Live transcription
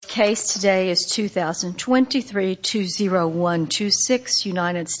Case today is 2023-20126,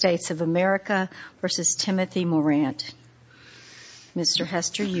 United States of America v. Timothy Morant. Mr.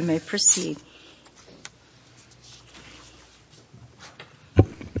 Hester, you may proceed.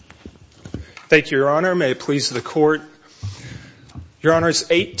 Thank you, Your Honor. May it please the Court. Your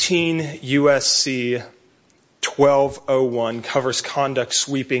Honors, 18 U.S.C. 1201 covers conduct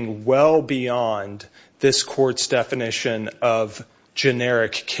sweeping well beyond this Court's definition of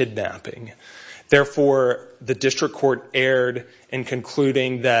generic kidnapping. Therefore, the District Court erred in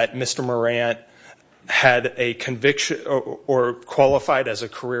concluding that Mr. Morant had a conviction or qualified as a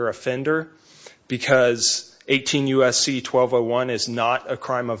career offender because 18 U.S.C. 1201 is not a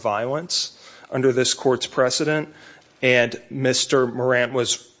crime of violence under this Court's precedent, and Mr. Morant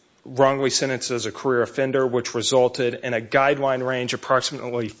was wrongly sentenced as a career offender, which resulted in a guideline range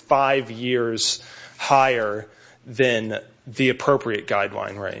approximately 5 years higher than the appropriate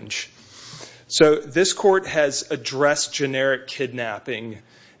guideline range. So this Court has addressed generic kidnapping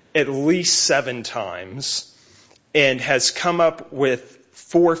at least 7 times and has come up with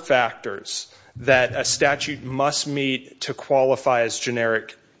 4 factors that a statute must meet to qualify as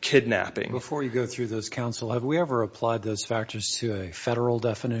generic kidnapping. Before you go through those, counsel, have we ever applied those factors to a federal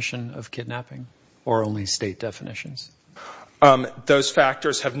definition of kidnapping or only state definitions? Those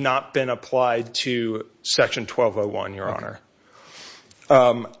factors have not been applied to Section 1201, Your Honor.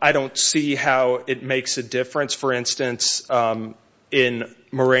 I don't see how it makes a difference. For instance, in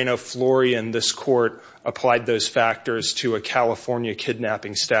Moreno-Florian, this Court applied those factors to a California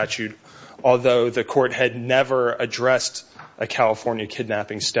kidnapping statute, although the Court had never addressed a California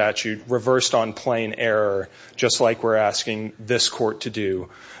kidnapping statute, reversed on plain error, just like we're asking this Court to do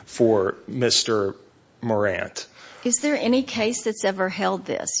for Mr. Morant. Is there any case that's ever held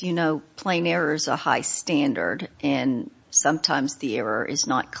this? You know, plain error is a high standard, and sometimes the error is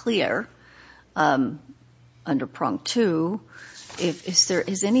not clear under prong 2.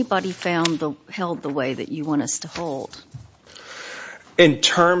 Has anybody held the way that you want us to hold? In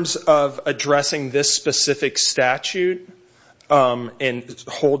terms of addressing this specific statute and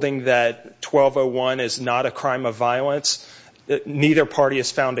holding that 1201 is not a crime of violence, neither party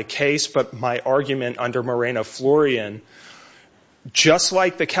has found a case, but my argument under Moreno-Florian, just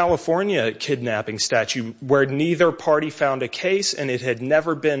like the California kidnapping statute, where neither party found a case and it had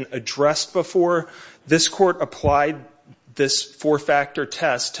never been addressed before, this Court applied this 4-factor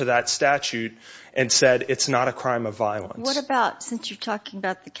test to that statute and said it's not a crime of violence. What about, since you're talking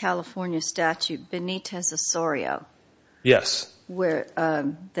about the California statute, Benitez-Osorio? Yes. Where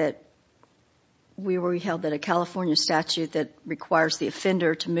we held that a California statute that requires the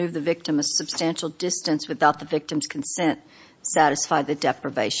offender to move the victim a substantial distance without the victim's consent satisfied the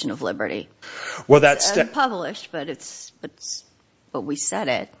deprivation of liberty. Well, that's unpublished, but we said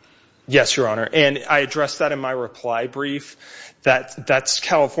it. Yes, Your Honor, and I addressed that in my reply brief. That's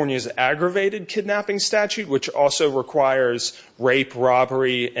California's aggravated kidnapping statute, which also requires rape,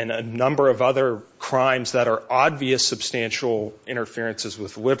 robbery, and a number of other crimes that are obvious substantial interferences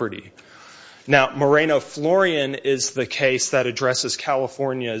with liberty. Now, Moreno-Florian is the case that addresses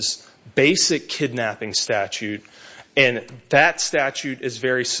California's basic kidnapping statute, and that statute is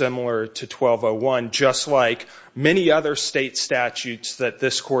very similar to 1201, just like many other state statutes that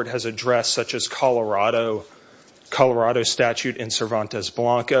this Court has addressed, such as Colorado statute in Cervantes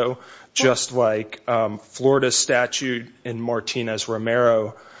Blanco, just like Florida statute in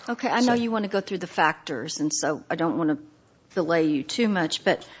Martinez-Romero. Okay, I know you want to go through the factors, and so I don't want to delay you too much,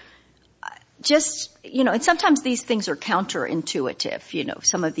 but just, you know, and sometimes these things are counterintuitive, you know,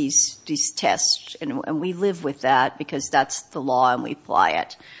 some of these tests, and we live with that because that's the law and we apply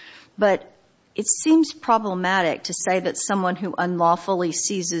it. But it seems problematic to say that someone who unlawfully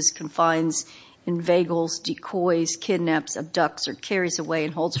seizes, confines, inveigles, decoys, kidnaps, abducts, or carries away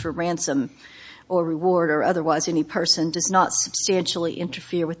and holds for ransom or reward or otherwise any person does not substantially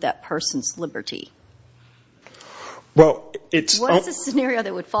interfere with that person's liberty. Well, what is a scenario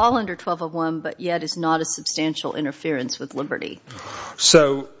that would fall under 1201 but yet is not a substantial interference with liberty?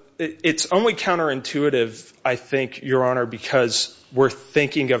 So it's only counterintuitive, I think, Your Honor, because we're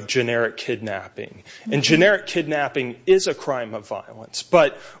thinking of generic kidnapping. And generic kidnapping is a crime of violence.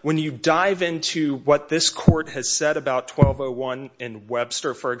 But when you dive into what this Court has said about 1201 in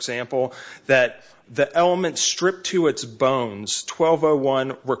Webster, for example, that the element stripped to its bones,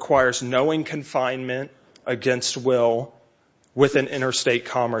 1201 requires knowing confinement against will with an interstate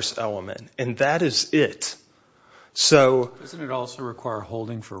commerce element. And that is it. So doesn't it also require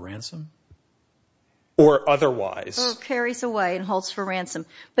holding for ransom? Or otherwise. Or carries away and holds for ransom.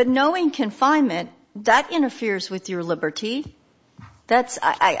 But knowing confinement, that interferes with your liberty. That's,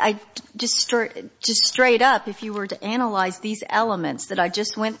 I just straight up, if you were to analyze these elements that I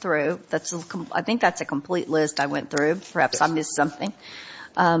just went through, I think that's a complete list I went through. Perhaps I missed something.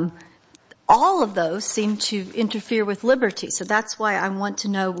 All of those seem to interfere with liberty. So that's why I want to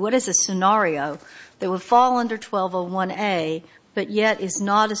know what is a scenario that would fall under 1201A, but yet is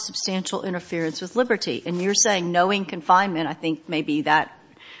not a substantial interference with liberty. And you're saying knowing confinement, I think maybe that.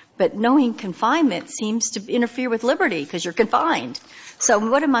 But knowing confinement seems to interfere with liberty because you're confined. So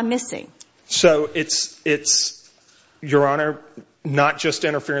what am I missing? So it's, Your Honor, not just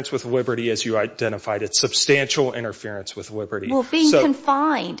interference with liberty as you identified. It's substantial interference with liberty. Well, being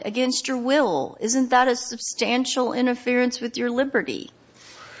confined against your will, isn't that a substantial interference with your liberty?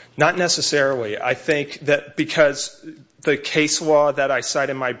 Not necessarily. I think that because the case law that I cite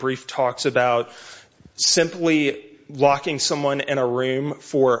in my brief talks about simply locking someone in a room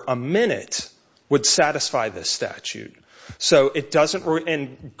for a minute would satisfy this statute. So it doesn't,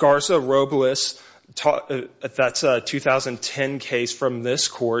 in Garza-Robles, that's a 2010 case from this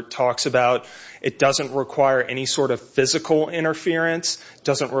court, talks about it doesn't require any sort of physical interference,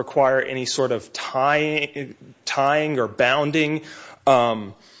 doesn't require any sort of tying or bounding.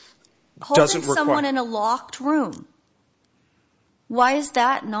 Holding someone in a locked room. Why is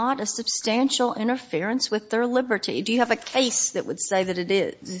that not a substantial interference with their liberty? Do you have a case that would say that it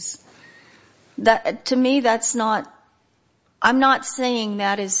is? To me, that's not, I'm not saying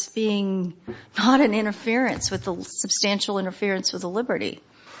that is being not an interference with the substantial interference with the liberty.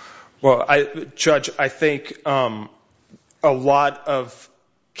 Well, Judge, I think a lot of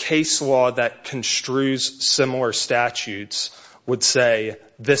case law that construes similar statutes would say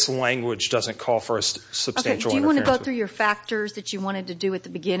this language doesn't call for a substantial interference. Do you want to go through your factors that you wanted to do at the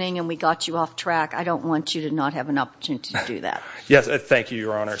beginning and we got you off track? I don't want you to not have an opportunity to do that. Yes, thank you,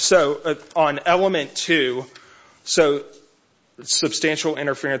 Your Honor. So on element 2, so substantial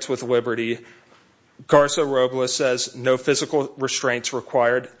interference with liberty, Garza-Robles says no physical restraints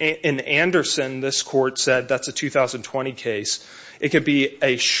required. In Anderson, this court said, that's a 2020 case, it could be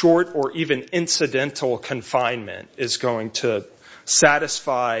a short or even incidental confinement is going to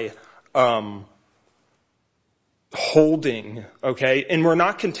satisfy holding, okay? And we're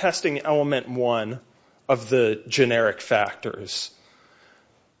not contesting element 1 of the generic factors.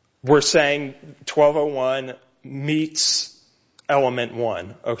 We're saying 1201 meets element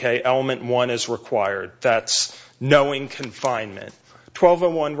 1, okay? Element 1 is required. That's knowing confinement.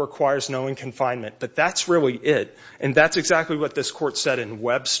 1201 requires knowing confinement, but that's really it. And that's exactly what this court said in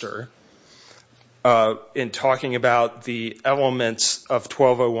Webster in talking about the elements of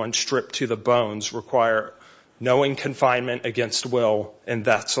 1201 stripped to the bones require knowing confinement against will, and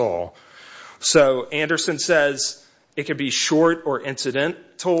that's all. So Anderson says it could be short or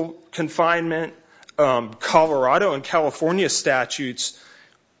incidental confinement. Colorado and California statutes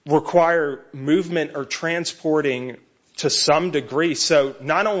require movement or transporting to some degree. So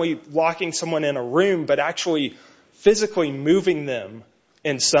not only locking someone in a room, but actually physically moving them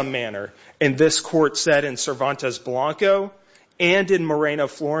in some manner. And this court said in Cervantes Blanco and in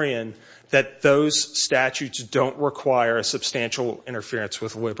Moreno-Florian that those statutes don't require a substantial interference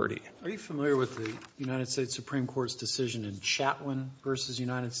with liberty. Are you familiar with the United States Supreme Court's decision in Chatwin versus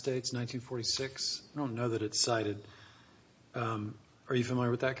United States, 1946? I don't know that it's cited. Are you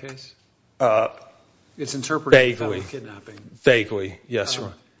familiar with that case? It's interpreting federal kidnapping. Vaguely, yes, Your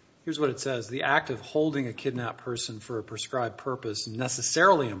Honor. Here's what it says. The act of holding a kidnapped person for a prescribed purpose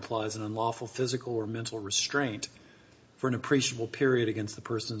necessarily implies an unlawful physical or mental restraint for an appreciable period against the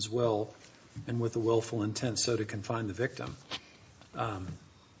person's will and with a willful intent so to confine the victim. I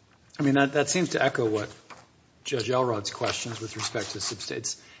mean, that seems to echo what Judge Elrod's questions with respect to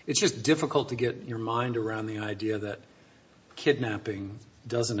substance. It's just difficult to get your mind around the idea that kidnapping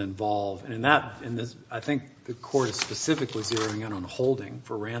doesn't involve, and in this, I think the court is specifically zeroing in on holding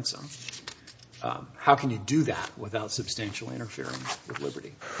for ransom. How can you do that without substantially interfering with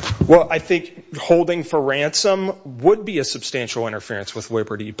liberty? Well, I think holding for ransom would be a substantial interference with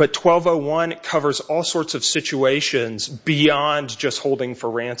liberty, but 1201 covers all sorts of situations beyond just holding for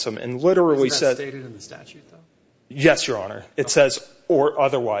ransom, and literally says... Is that stated in the statute, though? Yes, Your Honor. It says, or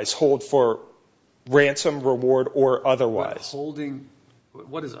otherwise, hold for ransom, reward, or otherwise. But holding,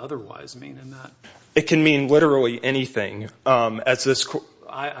 what does otherwise mean in that? It can mean literally anything, as this...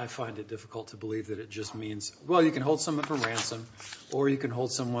 I find it difficult to believe that it just means, well, you can hold someone for ransom, or you can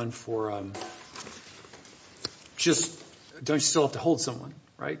hold someone for don't you still have to hold someone,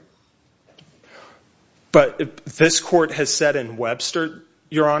 right? But this court has said in Webster,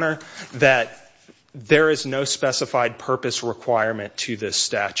 Your Honor, that there is no specified purpose requirement to this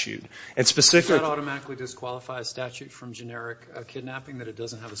statute. And specifically, does that automatically disqualify a statute from generic kidnapping, that it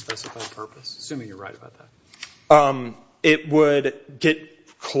doesn't have a specified purpose? Assuming you're right about that. It would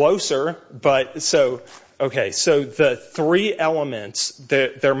get closer, but so the three elements,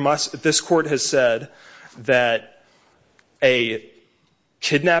 this court has said that a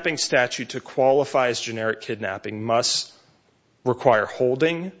kidnapping statute to qualify as generic kidnapping must require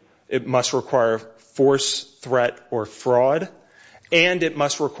holding, it must require force, threat, or fraud, and it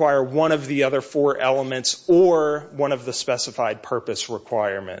must require one of the other four elements or one of the specified purpose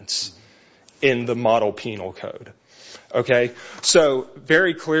requirements in the model penal code. Okay? So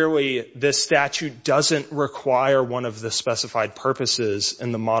very clearly, this statute doesn't require one of the specified purposes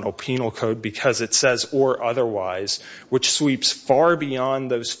in the model penal code because it says or otherwise, which sweeps far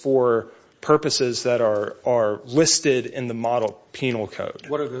beyond those four purposes that are listed in the model penal code.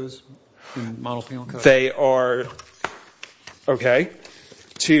 What are those in model penal code? They are,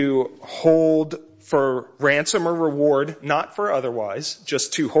 to hold for ransom or reward, not for otherwise,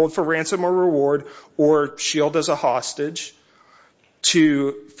 just to hold for ransom or reward or shield as a hostage,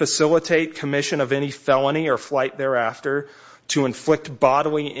 to facilitate commission of any felony or flight thereafter, to inflict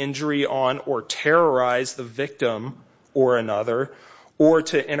bodily injury on or terrorize the victim or another, or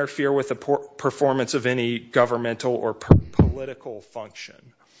to interfere with the performance of any governmental or political function.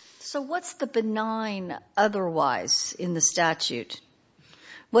 So what's the benign otherwise in the statute?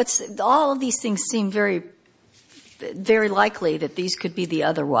 All of these things seem very, very likely that these could be the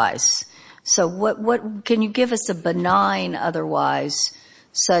otherwise. So what can you give us a benign otherwise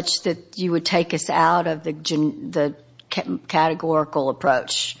such that you would take us out of the categorical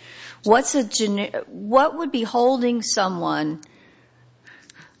approach? What would be holding someone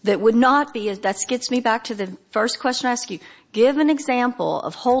that would not be, that gets me back to the first question I asked you. Give an example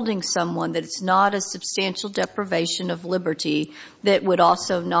of holding someone that it's not a substantial deprivation of liberty that would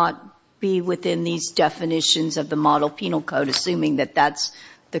also not be within these definitions of the model penal code, assuming that that's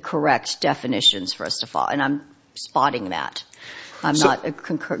the correct definitions for us to follow. And I'm spotting that. I'm not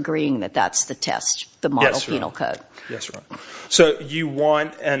agreeing that that's the test, the model penal code. Yes, Ron. So you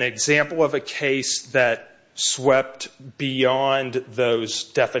want an example of a case that swept beyond those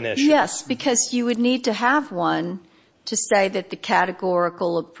definitions? Yes, because you would need to have one to say that the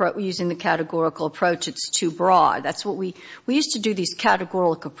categorical approach, using the categorical approach, it's too broad. That's what we used to do these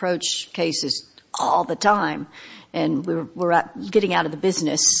categorical approach cases all the time, and we're getting out of the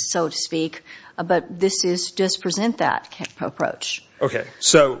business, so to speak. But this does present that approach. Okay.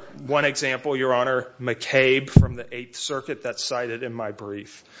 So one example, Your Honor, McCabe from the Eighth Circuit that's cited in my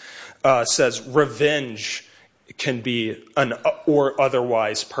brief says revenge can be an or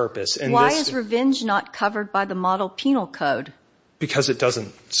otherwise purpose. And why is revenge not covered by the model penal code? Because it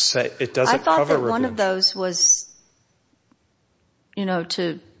doesn't cover revenge. I thought that one of those was,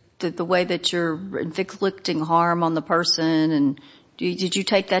 to the way that you're inflicting harm on the person. And did you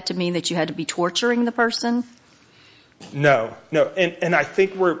take that to mean that you had to be torturing the person? No. And I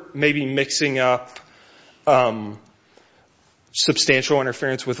think we're maybe mixing up substantial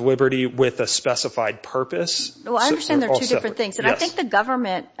interference with liberty with a specified purpose. Well, I understand they're two different things. And yes. I think the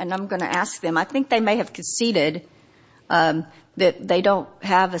government, and I'm going to ask them, I think they may have conceded that they don't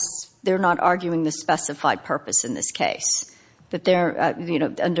have they're not arguing the specified purpose in this case. That they're,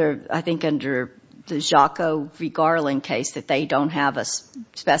 under the Jaco v. Garland case, that they don't have a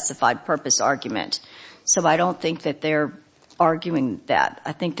specified purpose argument. So I don't think that they're arguing that.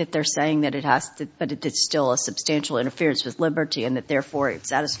 I think that they're saying that it has to, but it's still a substantial interference with liberty, and that therefore it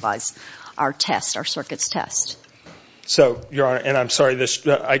satisfies our test, our circuit's test. So, Your Honor, and I'm sorry,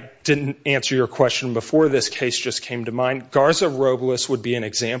 I didn't answer your question before this case just came to mind. Garza-Robles would be an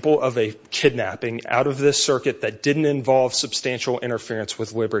example of a kidnapping out of this circuit that didn't involve substantial interference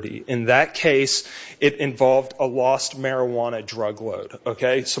with liberty. In that case, it involved a lost marijuana drug load.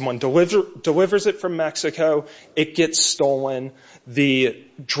 Okay, someone delivers it from Mexico, it gets stolen. The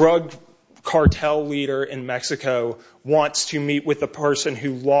drug cartel leader in Mexico wants to meet with the person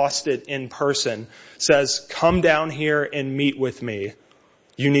who lost it in person, says, come down here and meet with me.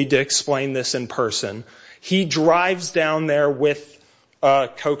 You need to explain this in person. He drives down there with a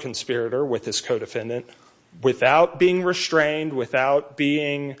co-conspirator, with his co-defendant, without being restrained, without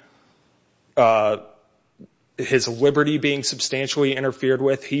being his liberty being substantially interfered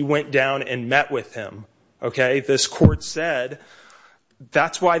with. He went down and met with him. Okay, this court said,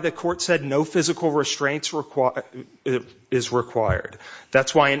 that's why the court said no physical restraints is required.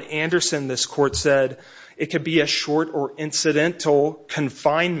 That's why in Anderson, this court said it could be a short or incidental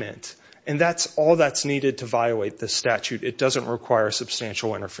confinement. And that's all that's needed to violate this statute. It doesn't require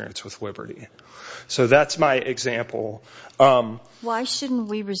substantial interference with liberty. So that's my example. Why shouldn't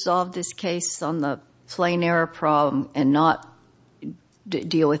we resolve this case on the plain error problem and not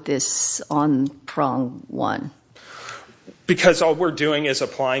deal with this on prong one? Because all we're doing is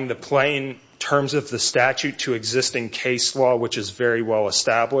applying the plain terms of the statute to existing case law, which is very well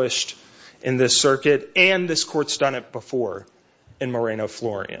established in this circuit, and this court's done it before in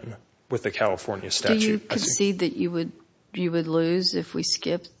Moreno-Florian with the California statute. Do you concede that you would lose if we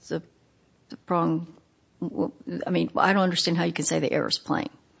skipped the prong? I mean, I don't understand how you can say the error's plain.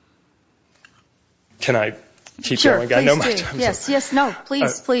 Can I keep sure, going? I know my do. time's Yes, no,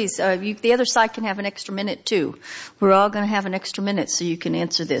 please. The other side can have an extra minute, too. We're all going to have an extra minute so you can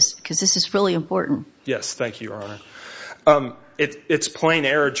answer this, because this is really important. Yes, thank you, Your Honor. It's plain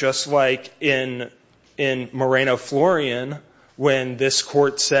error, just like in Moreno-Florian, when this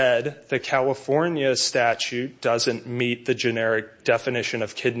court said the California statute doesn't meet the generic definition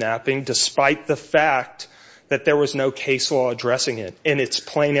of kidnapping, despite the fact that there was no case law addressing it. And it's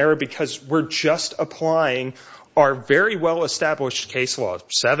plain error because we're just applying our very well-established case law.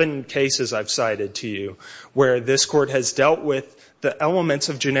 7 cases I've cited to you where this court has dealt with the elements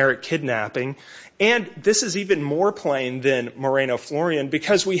of generic kidnapping. And this is even more plain than Moreno-Florian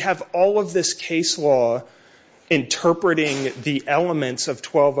because we have all of this case law interpreting the elements of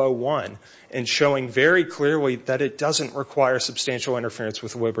 1201 and showing very clearly that it doesn't require substantial interference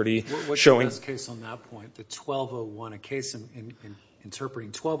with liberty. What's the best case on that point? The 1201, a case in interpreting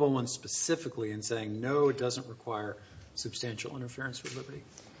 1201 specifically and saying, no, it doesn't require substantial interference with liberty?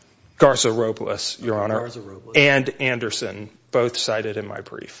 Garza-Robles, Your Honor. Garza-Robles. And Anderson, both cited in my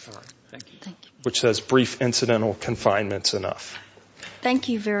brief. All right, thank you. Which says brief incidental confinement's enough. Thank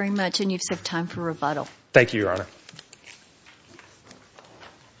you very much, and you've saved time for rebuttal. Thank you, Your Honor.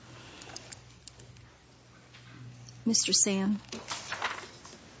 Mr. Sand.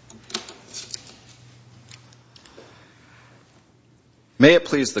 May it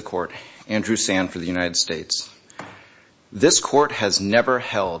please the Court, Andrew Sand for the United States. This Court has never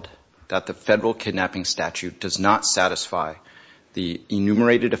held that the federal kidnapping statute does not satisfy the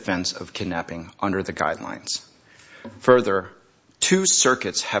enumerated offense of kidnapping under the guidelines. Further, 2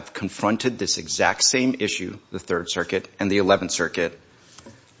 circuits have confronted this exact same issue, the 3rd Circuit and the 11th Circuit,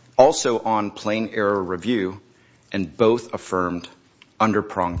 also on plain error review, and both affirmed under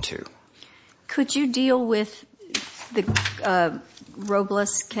prong 2. Could you deal with the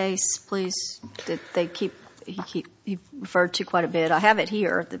Robles case, please, that he referred to quite a bit? I have it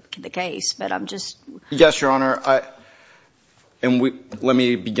here, the case, but I'm just... Yes, Your Honor. Let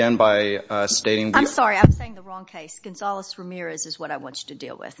me begin by stating... I'm sorry, I'm saying the wrong case. Gonzalez-Ramirez is what I want you to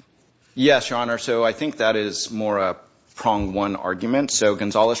deal with. Yes, Your Honor. So I think that is more a prong 1 argument. So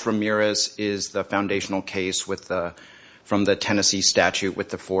Gonzalez-Ramirez is the foundational case from the Tennessee statute with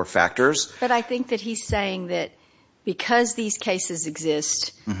the 4 factors. But I think that he's saying that because these cases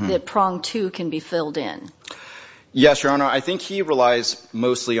exist, that prong 2 can be filled in. Yes, Your Honor. I think he relies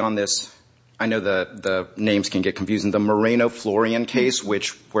mostly on this. I know the names can get confusing. The Moreno-Florian case,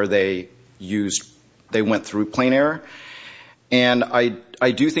 where they went through plain error. And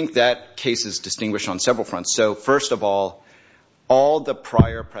I do think that case is distinguished on several fronts. So first of all the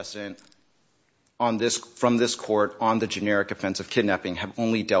prior precedent from this court on the generic offense of kidnapping have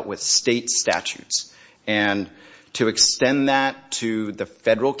only dealt with state statutes. And to extend that to the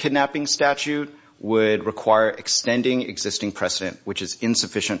federal kidnapping statute would require extending existing precedent, which is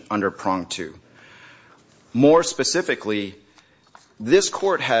insufficient under prong 2. More specifically, this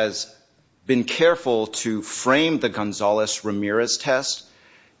court has been careful to frame the Gonzalez-Ramirez test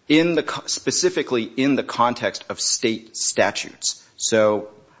specifically in the context of state statutes. So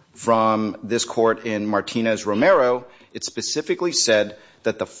from this court in Martinez-Romero, it specifically said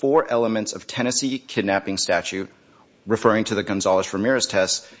that the 4 elements of Tennessee kidnapping statute, referring to the Gonzalez-Ramirez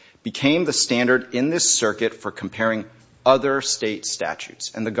test, became the standard in this circuit for comparing other state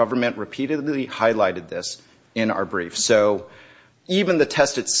statutes. And the government repeatedly highlighted this in our brief. So even the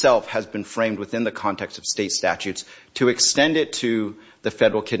test itself has been framed within the context of state statutes. To extend it to the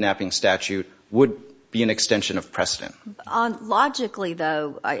federal kidnapping statute would be an extension of precedent. Logically,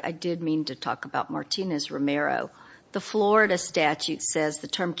 though, I did mean to talk about Martinez-Romero. The Florida statute says the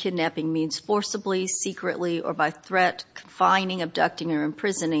term kidnapping means forcibly, secretly, or by threat, confining, abducting, or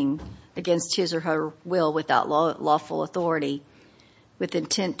imprisoning against his or her will without lawful authority with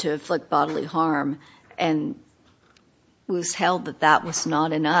intent to inflict bodily harm, and was held that that was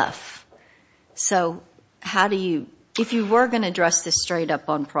not enough. So how do you, if you were going to address this straight up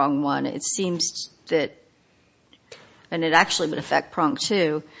on prong 1, it seems that and it actually would affect prong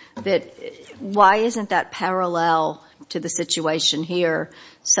 2, that why isn't that parallel to the situation here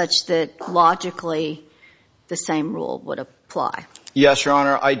such that logically the same rule would apply? Yes, Your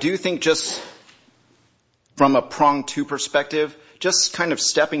Honor. I do think just from a prong 2 perspective, just kind of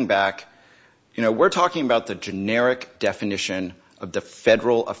stepping back, we're talking about the generic definition of the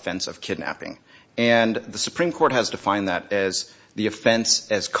federal offense of kidnapping. And the Supreme Court has defined that as the offense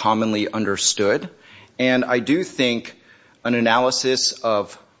as commonly understood. And I do think an analysis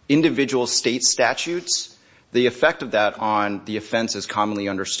of individual state statutes, the effect of that on the offense as commonly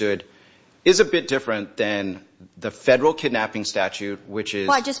understood is a bit different than the federal kidnapping statute, which is...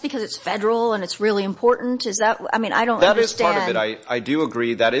 Why, just because it's federal and it's really important? Is that, I mean, I don't that understand. That is part of it. I do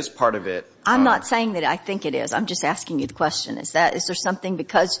agree that is part of it. I'm not saying that I think it is. I'm just asking you the question. Is there something,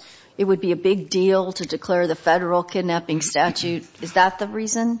 because it would be a big deal to declare the federal kidnapping statute, is that the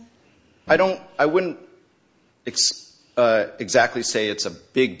reason? I wouldn't exactly say it's a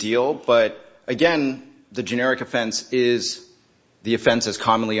big deal, but again, the generic offense is the offense as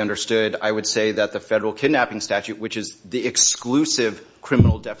commonly understood. I would say that the federal kidnapping statute, which is the exclusive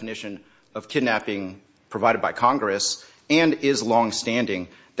criminal definition of kidnapping provided by Congress and is longstanding,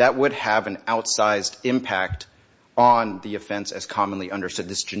 that would have an outsized impact on the offense as commonly understood,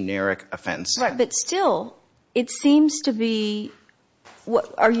 this generic offense. Right, but still, it seems to be,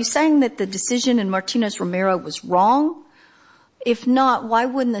 are you saying that the decision in Martinez-Romero was wrong? If not, why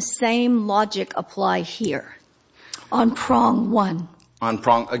wouldn't the same logic apply here on prong 1?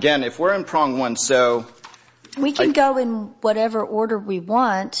 Again, if we're in prong 1, so... We can go in whatever order we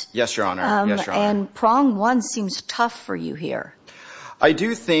want. Yes, Your Honor. Yes, Your Honor. And prong 1 seems tough for you here. I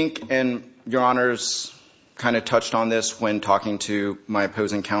do think, and Your Honor's kind of touched on this when talking to my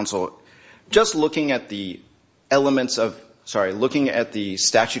opposing counsel, just looking at the looking at the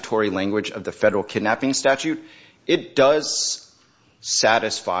statutory language of the federal kidnapping statute, it does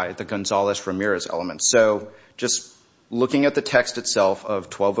satisfy the Gonzales-Ramirez element. So just looking at the text itself of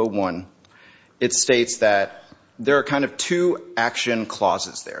 1201, it states that there are kind of 2 action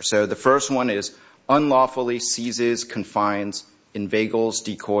clauses there. So the first one is unlawfully seizes, confines, inveigles,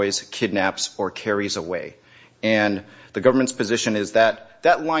 decoys, kidnaps, or carries away. And the government's position is that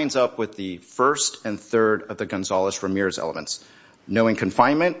that lines up with the first and third of the Gonzales-Ramirez elements, knowing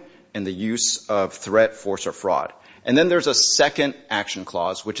confinement and the use of threat, force, or fraud. And then there's a second action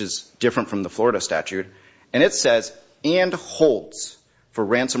clause, which is different from the Florida statute, and it says, and holds for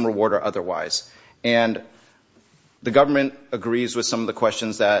ransom, reward, or otherwise. And the government agrees with some of the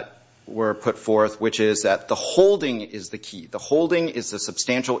questions that were put forth, which is that the holding is the key. The holding is the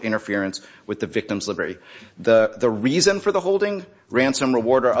substantial interference with the victim's liberty. The reason for the holding, ransom,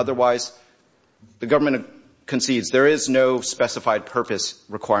 reward, or otherwise, the government concedes there is no specified purpose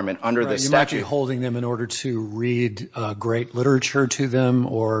requirement under this statute. You might be holding them in order to read great literature to them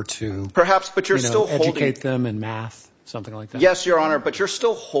or to perhaps, but you're still educate them in math, something like that. Yes, Your Honor, but you're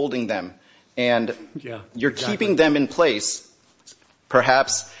still holding them, and you're keeping them in place.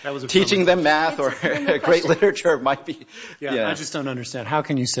 Perhaps teaching them math or great literature might be. Yeah, I just don't understand. How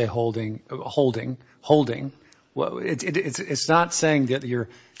can you say holding? Well, it's not saying that you're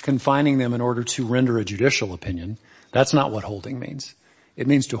confining them in order to render a judicial opinion. That's not what holding means. It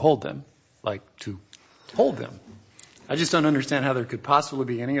means to hold them, like to hold them. I just don't understand how there could possibly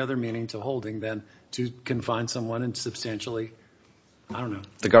be any other meaning to holding than to confine someone and substantially. I don't know.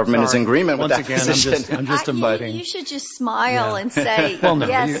 The government is in agreement with that position. Once again, I'm just abiding. You should just smile and say, well, no,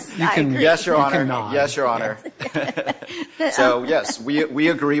 yes, you can, I agree. Yes, Your Honor. Yes, Your Honor. So, yes, we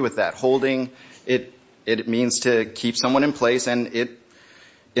agree with that. Holding, it means to keep someone in place, and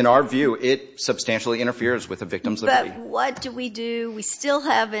in our view, it substantially interferes with a victim's liberty. But what do? We still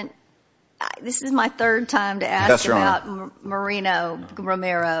haven't. This is my third time to ask about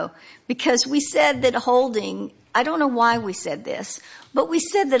Romero, because we said that holding, I don't know why we said this, but we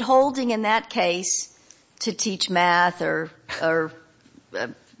said that holding in that case to teach math or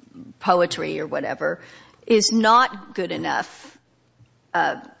poetry or whatever is not good enough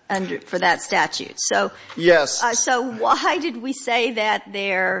for that statute. So yes. So why did we say that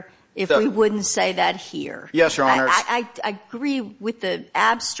there if we wouldn't say that here? Yes, Your Honor. I agree with the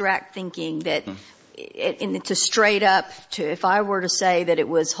abstract thinking that to straight up to, if I were to say that it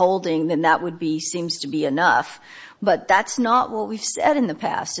was holding, then that would seems to be enough. But that's not what we've said in the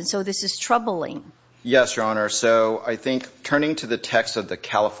past, and so this is troubling. Yes, Your Honor. So I think turning to the text of the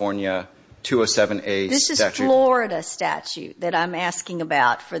California 207A statute. This is Florida statute that I'm asking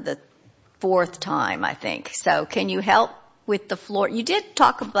about for the 4th time, I think. So can you help with the Florida? You did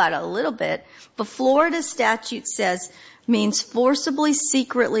talk about it a little bit. The Florida statute says means forcibly,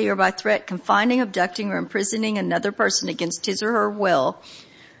 secretly, or by threat confining, abducting, or imprisoning another person against his or her will.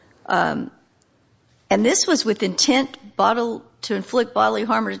 And this was with intent to inflict bodily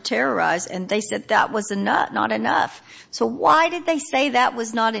harm or to terrorize, and they said that was not enough. So why did they say that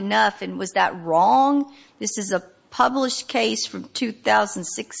was not enough, and was that wrong? This is a published case from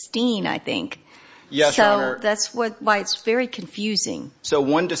 2016, I think. Yes, Your Honor. So that's why it's very confusing. So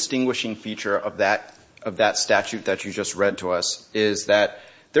one distinguishing feature of that statute that you just read to us is that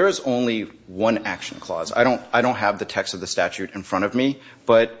there is only one action clause. I don't have the text of the statute in front of me,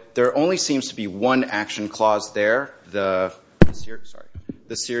 but there only seems to be one action clause there, the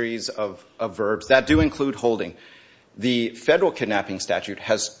series of verbs that do include holding. The federal kidnapping statute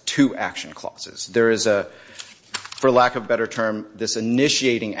has two action clauses. There is for lack of a better term, this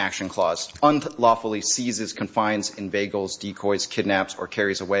initiating action clause, unlawfully seizes, confines, inveigles, decoys, kidnaps, or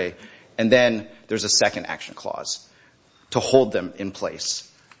carries away. And then there's a second action clause to hold them in place.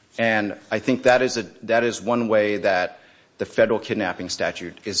 And I think that is one way that the federal kidnapping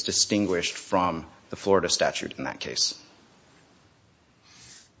statute is distinguished from the Florida statute in that case.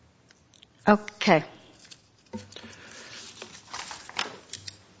 Okay.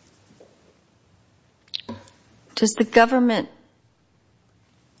 Does the government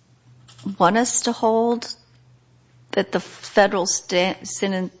want us to hold that the federal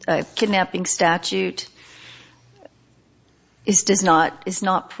kidnapping statute is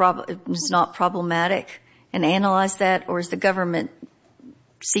not problematic, and analyze that, or is the government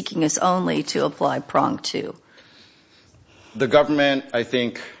seeking us only to apply prong 2? The government, I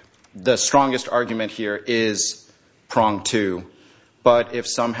think, the strongest argument here is prong 2. But if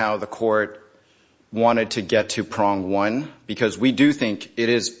somehow the court wanted to get to prong 1, because we do think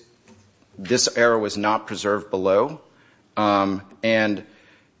this error was not preserved below, and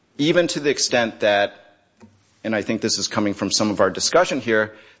even to the extent that, and I think this is coming from some of our discussion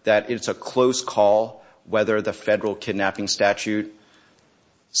here, that it's a close call whether the federal kidnapping statute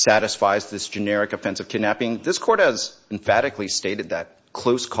satisfies this generic offense of kidnapping. This court has emphatically stated that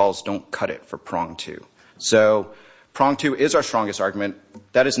close calls don't cut it for prong 2. So prong 2 is our strongest argument.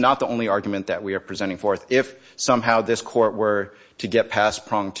 That is not the only argument that we are presenting forth. If somehow this court were to get past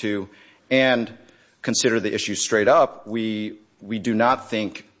prong 2 and consider the issue straight up, we do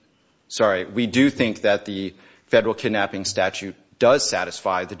think that the federal kidnapping statute does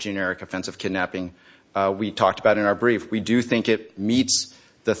satisfy the generic offense of kidnapping we talked about in our brief. We do think it meets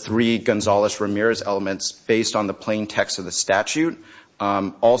the 3 Gonzales-Ramirez elements based on the plain text of the statute,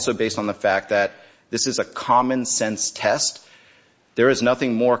 also based on the fact that this is a common sense test. There is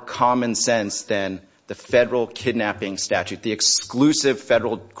nothing more common sense than the federal kidnapping statute, the exclusive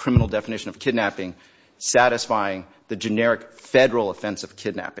federal criminal definition of kidnapping, satisfying the generic federal offense of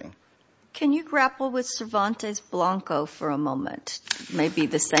kidnapping. Can you grapple with Cervantes Blanco for a moment? Maybe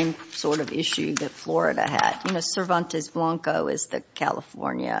the same sort of issue that Florida had. You know, Cervantes Blanco is the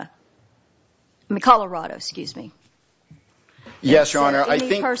Colorado, excuse me. Yes, Your Honor.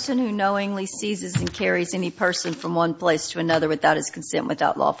 Any person who knowingly seizes and carries any person from one place to another without his consent,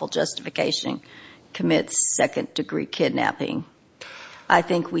 without lawful justification, commits second-degree kidnapping. I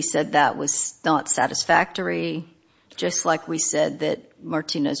think we said that was not satisfactory, just like we said that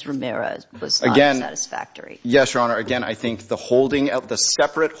Martinez-Ramirez was not satisfactory. Yes, Your Honor. Again, I think the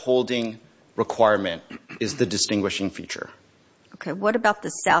separate holding requirement is the distinguishing feature. Okay. What about the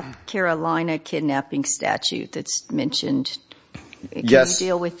South Carolina kidnapping statute that's mentioned? Can you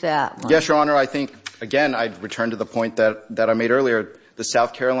deal with that one? Yes, Your Honor. I think, again, I'd return to the point that I made earlier. The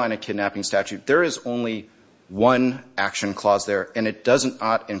South Carolina kidnapping statute, there is only one action clause there, and it does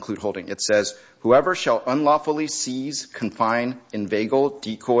not include holding. It says, whoever shall unlawfully seize, confine, inveigle,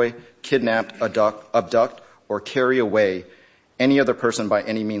 decoy, kidnap, abduct, or carry away any other person by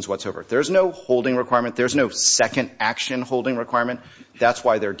any means whatsoever. There's no holding requirement. There's no second action holding requirement. That's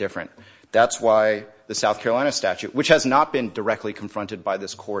why they're different. That's why the South Carolina statute, which has not been directly confronted by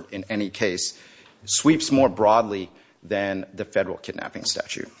this court in any case, sweeps more broadly than the federal kidnapping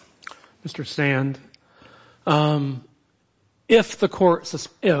statute. Mr. Sand, if the court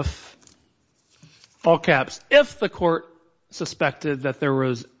suspected that there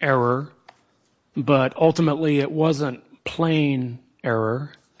was error, but ultimately it wasn't plain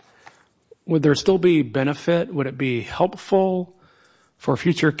error, would there still be benefit? Would it be helpful for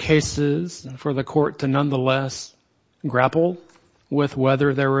future cases for the court to nonetheless grapple with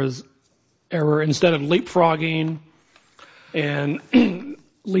whether there was error instead of leapfrogging and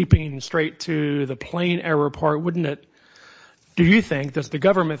leaping straight to the plain error part? Wouldn't it, do you think, does the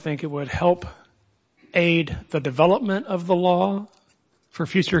government think it would help aid the development of the law for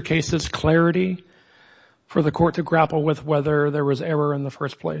future cases, clarity for the court to grapple with whether there was error in the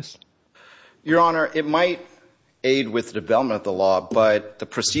first place? Your Honor, it might aid with the development of the law, but the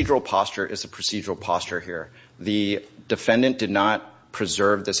procedural posture is a procedural posture here. The defendant did not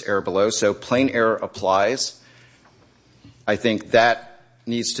preserve this error below, so plain error applies. I think that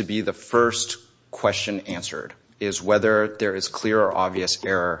needs to be the first question answered, is whether there is clear or obvious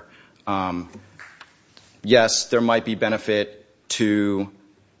error. Yes, there might be benefit to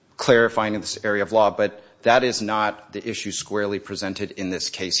clarifying this area of law, but that is not the issue squarely presented in this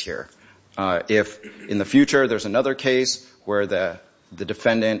case here. If in the future there's another case where the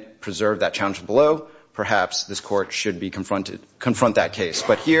defendant preserved that challenge below, perhaps this court should be confront that case.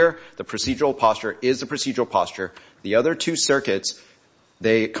 But here, the procedural posture is the procedural posture. The other two circuits,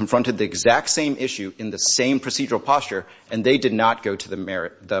 they confronted the exact same issue in the same procedural posture, and they did not go to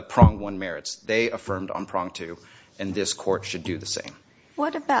the prong one merits. They affirmed on prong two, and this court should do the same.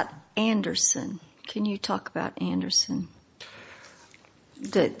 What about Anderson? Can you talk about Anderson?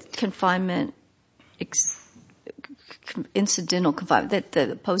 The confinement, incidental confinement, that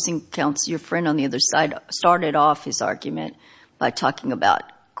the opposing counsel, your friend on the other side, started off his argument by talking about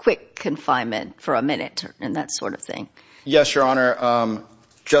quick confinement for a minute and that sort of thing. Yes, Your Honor.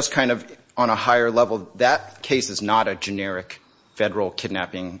 Just kind of on a higher level, that case is not a generic federal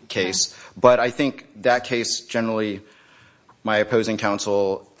kidnapping case. Okay. But I think that case generally, my opposing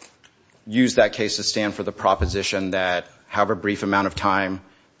counsel used that case to stand for the proposition that however brief amount of time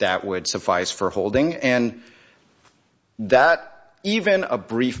that would suffice for holding. And that even a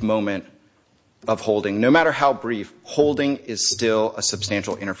brief moment of holding, no matter how brief, holding is still a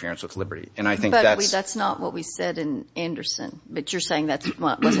substantial interference with liberty. And I think that's not what we said in Anderson. But you're saying that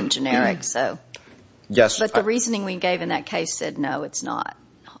wasn't generic, so. Yes. But the reasoning we gave in that case said, no, it's not.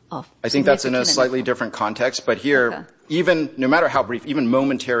 I think that's in a slightly different context. But here, okay, even, no matter how brief, even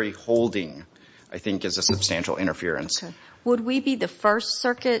momentary holding, I think is a substantial interference. Okay. Would we be the first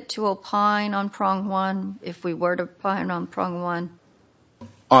circuit to opine on prong one if we were to opine on prong one?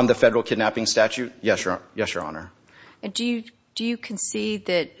 On the federal kidnapping statute? Yes, Your Honor. And do you concede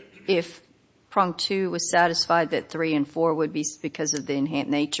that if prong two was satisfied, that 3 and 4 would be because of the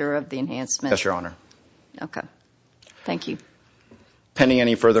nature of the enhancement? Yes, Your Honor. Okay. Thank you. Pending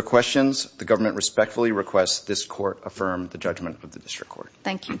any further questions, the government respectfully requests this court affirm the judgment of the district court.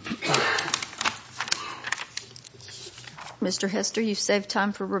 Thank you. Mr. Hester, you've saved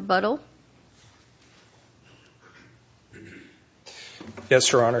time for rebuttal.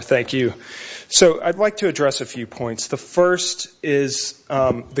 Yes, Your Honor. Thank you. So I'd like to address a few points. The first is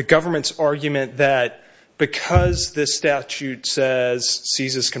the government's argument that because this statute says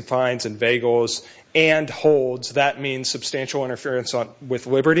seizes, confines, inveigles, and holds, that means substantial interference with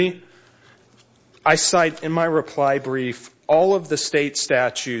liberty. I cite in my reply brief all of the state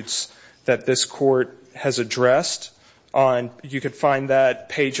statutes that this court has addressed. You could find that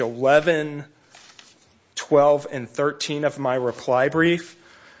page 11, 12, and 13 of my reply brief.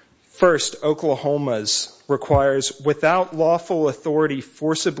 First, Oklahoma's requires without lawful authority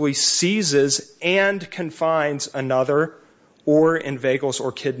forcibly seizes and confines another or inveigles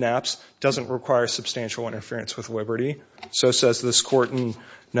or kidnaps, doesn't require substantial interference with liberty. So says this court in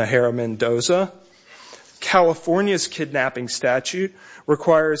Nahara Mendoza. California's kidnapping statute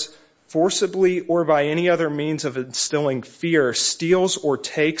requires forcibly or by any other means of instilling fear, steals or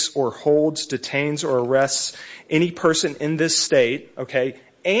takes or holds, detains or arrests any person in this state, okay,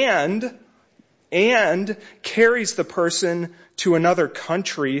 and carries the person to another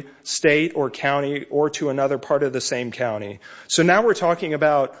country, state, or county, or to another part of the same county. So now we're talking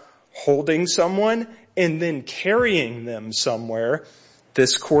about holding someone and then carrying them somewhere.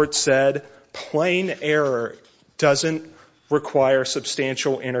 This court said plain error doesn't require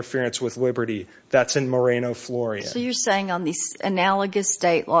substantial interference with liberty. That's in Moreno-Florian. So you're saying on these analogous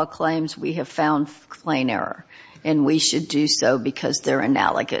state law claims we have found plain error, and we should do so because they're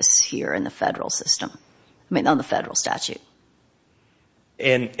analogous here in the federal system. I mean, on the federal statute.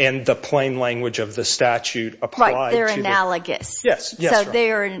 And the plain language of the statute applied to right, they're analogous. Yes, so right.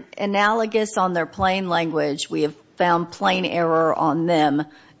 They are analogous on their plain language. We have found plain error on them.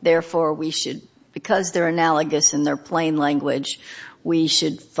 Therefore, we should, because they're analogous in their plain language, we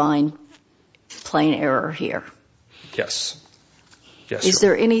should find plain error here. Yes. Yes. Is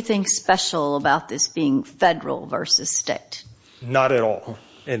there anything special about this being federal versus state? Not at all.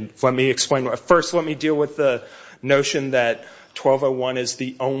 And let me explain. First, let me deal with the notion that 1201 is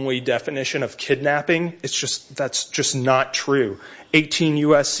the only definition of kidnapping. That's just not true. 18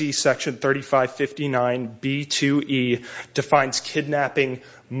 U.S.C. Section 3559 B2E defines kidnapping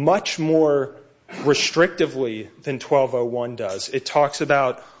much more restrictively than 1201 does. It talks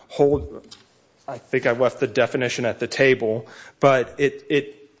about I think I left the definition at the table, but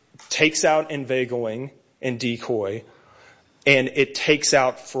it takes out inveigling and decoy, and it takes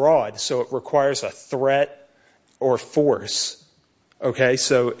out fraud. So it requires a threat or force. Okay,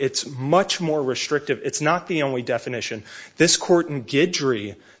 so it's much more restrictive. It's not the only definition. This court in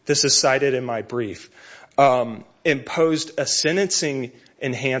Guidry, this is cited in my brief, imposed a sentencing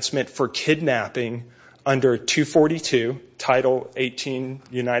enhancement for kidnapping under 242, Title 18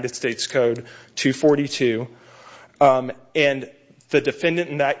 United States Code 242. And the defendant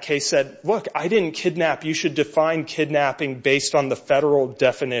in that case said, look, I didn't kidnap. You should define kidnapping based on the federal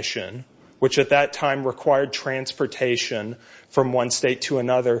definition, which at that time required transportation from one state to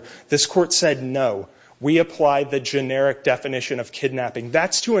another. This court said no. We apply the generic definition of kidnapping.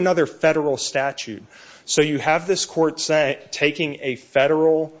 That's to another federal statute. So you have this court taking a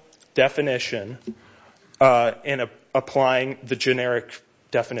federal definition and applying the generic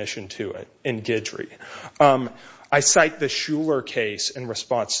definition to it in Guidry. I cite the Schuler case in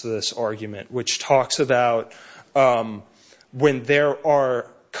response to this argument, which talks about when there are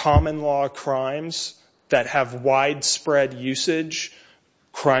common law crimes that have widespread usage,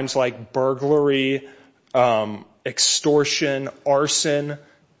 crimes like burglary, extortion, arson,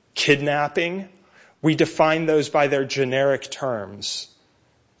 kidnapping, we define those by their generic terms.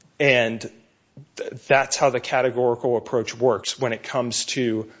 And that's how the categorical approach works when it comes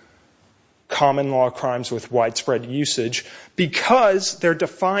to common law crimes with widespread usage, because they're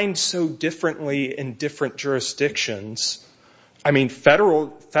defined so differently in different jurisdictions. I mean,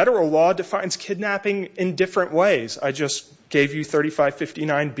 federal law defines kidnapping in different ways. I just gave you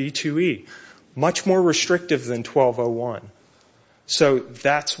 3559B2E, much more restrictive than 1201. So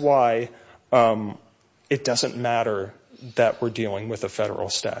that's why it doesn't matter that we're dealing with a federal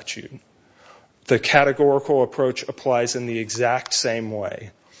statute. The categorical approach applies in the exact same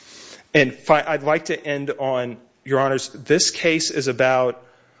way. And I'd like to end on, Your Honors, this case is about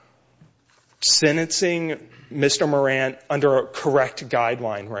sentencing Mr. Morant under a correct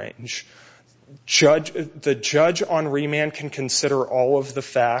guideline range. The judge on remand can consider all of the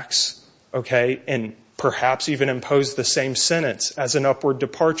facts, okay, and perhaps even impose the same sentence as an upward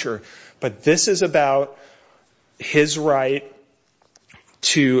departure. But this is about his right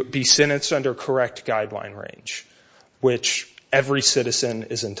to be sentenced under correct guideline range, which every citizen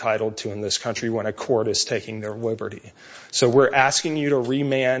is entitled to in this country when a court is taking their liberty. So we're asking you to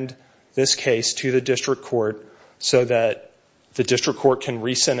remand this case to the district court so that the district court can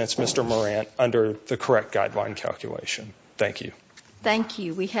re-sentence Mr. Morant under the correct guideline calculation. Thank you. Thank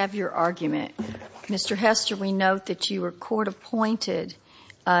you. We have your argument. Mr. Hester, we note that you were court appointed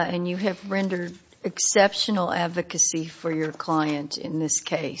and you have rendered exceptional advocacy for your client in this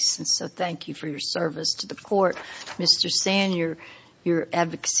case. And so thank you for your service to the court. Mr. Sand, your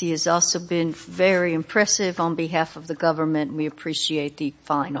advocacy has also been very impressive on behalf of the government. We appreciate the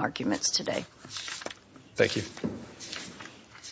fine arguments today. Thank you.